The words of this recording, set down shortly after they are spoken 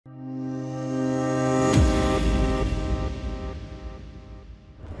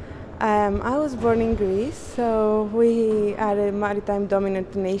I was born in Greece, so we are a maritime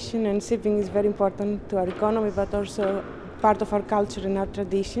dominant nation, and shipping is very important to our economy, but also part of our culture and our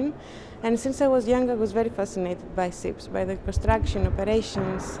tradition. And since I was young, I was very fascinated by ships, by the construction,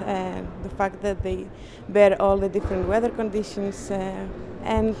 operations, the fact that they bear all the different weather conditions.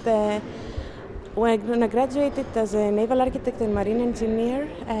 When I graduated as a naval architect and marine engineer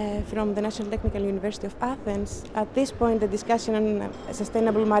from the National Technical University of Athens, at this point the discussion on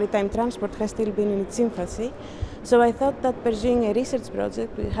sustainable maritime transport has still been in its infancy. So I thought that pursuing a research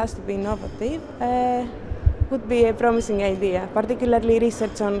project, which has to be innovative, would be a promising idea, particularly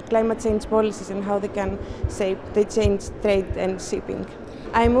research on climate change policies and how they can shape the change trade and shipping.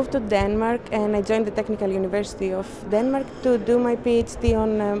 I moved to Denmark and I joined the Technical University of Denmark to do my PhD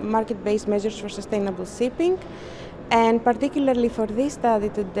on market-based measures for sustainable shipping. And particularly for this study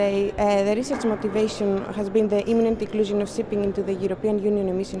today, the research motivation has been the imminent inclusion of shipping into the European Union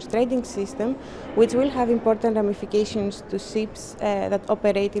emissions trading system, which will have important ramifications to ships that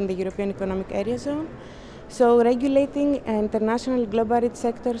operate in the European Economic Area Zone. So regulating international global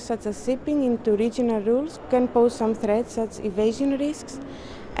sectors such as shipping into regional rules can pose some threats such as evasion risks.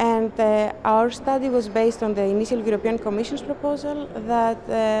 And our study was based on the initial European Commission's proposal that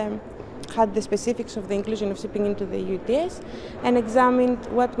had the specifics of the inclusion of shipping into the ETS and examined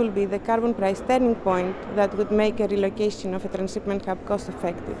what will be the carbon price turning point that would make a relocation of a transshipment hub cost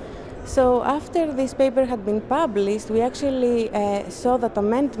effective. So after this paper had been published, we actually saw that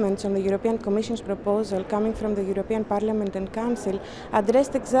amendments on the European Commission's proposal coming from the European Parliament and Council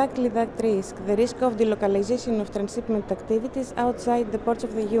addressed exactly that risk, the risk of delocalization of transshipment activities outside the ports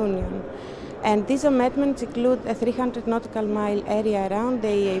of the Union. And these amendments include a 300 nautical mile area around the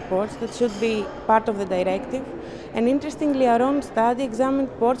EEA ports that should be part of the directive. And interestingly, our own study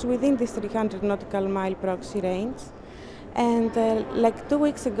examined ports within this 300 nautical mile proxy range. And like 2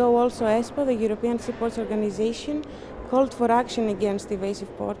 weeks ago also ESPO, the European Seaports Organization, called for action against evasive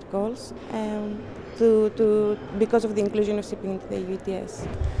port calls because of the inclusion of shipping into the ETS.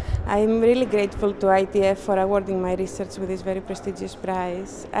 I'm really grateful to ITF for awarding my research with this very prestigious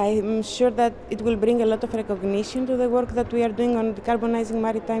prize. I'm sure that it will bring a lot of recognition to the work that we are doing on decarbonizing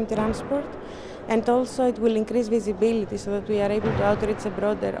maritime transport, and also it will increase visibility so that we are able to outreach a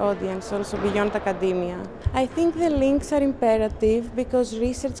broader audience also beyond academia. I think the links are imperative because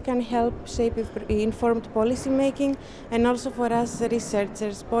research can help shape informed policy making, and also for us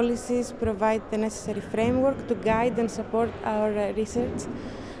researchers, policies provide the necessary framework to guide and support our research.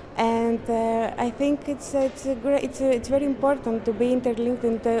 And I think it's very important to be interlinked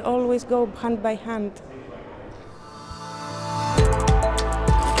and to always go hand by hand.